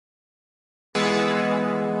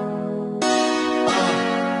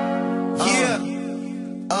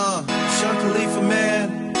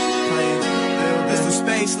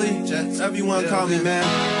Whatever you wanna call me, man.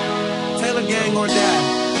 Taylor Gang or die.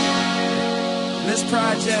 This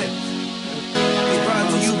project is brought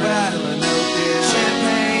to you by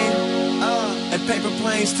Champagne and Paper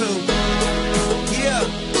Planes too. Yeah.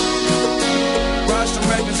 Rostrum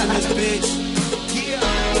Records in this bitch. Yeah.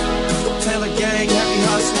 Taylor Gang, Happy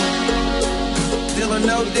Hustle. Deal or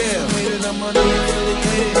no deal. Hated I'm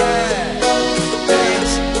unaffiliated. Yeah.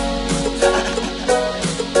 Bitch.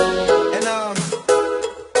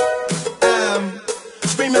 And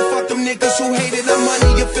screaming fuck them niggas who hated I'm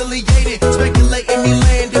money affiliated. Speculating me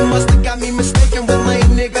landing, musta got me mistaken with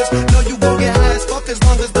lame niggas. Know you gon' get high as fuck as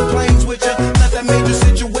long as the plane's with ya. Left that major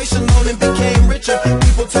situation alone and became richer.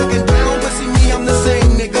 People talking down, but see me, I'm the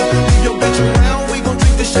same nigga. Leave your bitch around, we gon'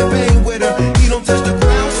 drink the champagne with her. He don't touch the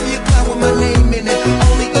ground, see a cloud with my name in it.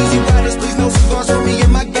 Only easy riders, please no cigars for me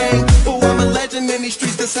and my gang. Fool, I'm a legend in these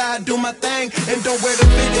streets, that's how I do my thing. And don't wear the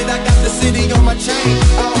fitted, I got the city on my chain.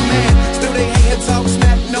 Oh man, still they hate and talk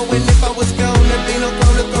smack, knowing if I was gone, there'd be no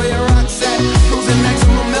throne to throw your rocks at. Cruising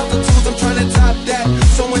maximum altitudes, I'm trying to top that.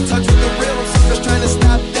 So in touch with the real, I'm suckers trying to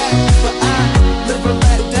stop that. But I live or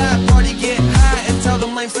let die, party get high, and tell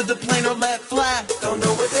them lames to the plane or let fly. Don't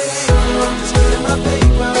know what they hate for, I'm just getting my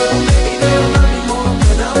paper. Maybe they don't love me more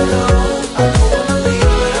than I'm known. I don't wanna leave,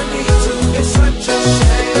 but I need to. It's such a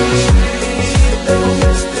shame. They gon'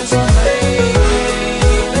 miss this plane.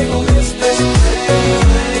 They gon' miss this plane.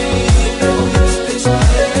 They gon' miss this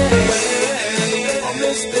plane. I'll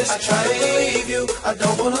miss this. I try to leave you, I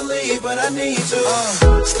don't wanna leave, but I need to.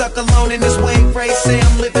 Stuck alone in this wave race, say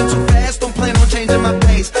I'm living too fast, don't plan on changing my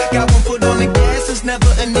pace. Got one foot on the gas, it's never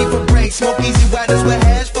a need for brakes. Smoke easy riders with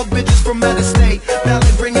hash, fuck bitches from out of state.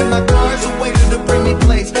 Valley bringing my cars, a waiter to bring me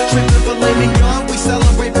plates. Tripping for late and young, we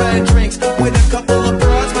celebrate buying drinks. With a couple of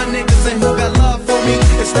bras, my niggas ain't who got love for me.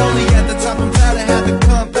 It's lonely at the top, I'm tired of having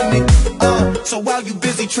company. So while you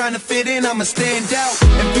busy trying to fit in, I'ma stand out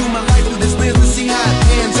and view my life through this lens to see how it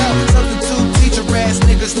pans out. Substitute teacher ass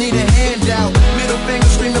niggas need a handout. Middle finger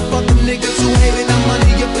screaming fuck them niggas who hated I'm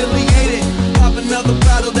money affiliated. Pop another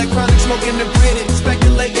bottle, that chronic smoking the British.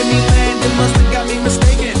 Speculating me landing, musta got me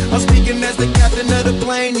mistaken. I'm speaking as the captain of the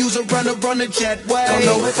plane, use a runner on the jetway. Don't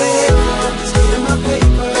know what they hate, I'm just getting my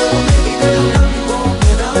paper.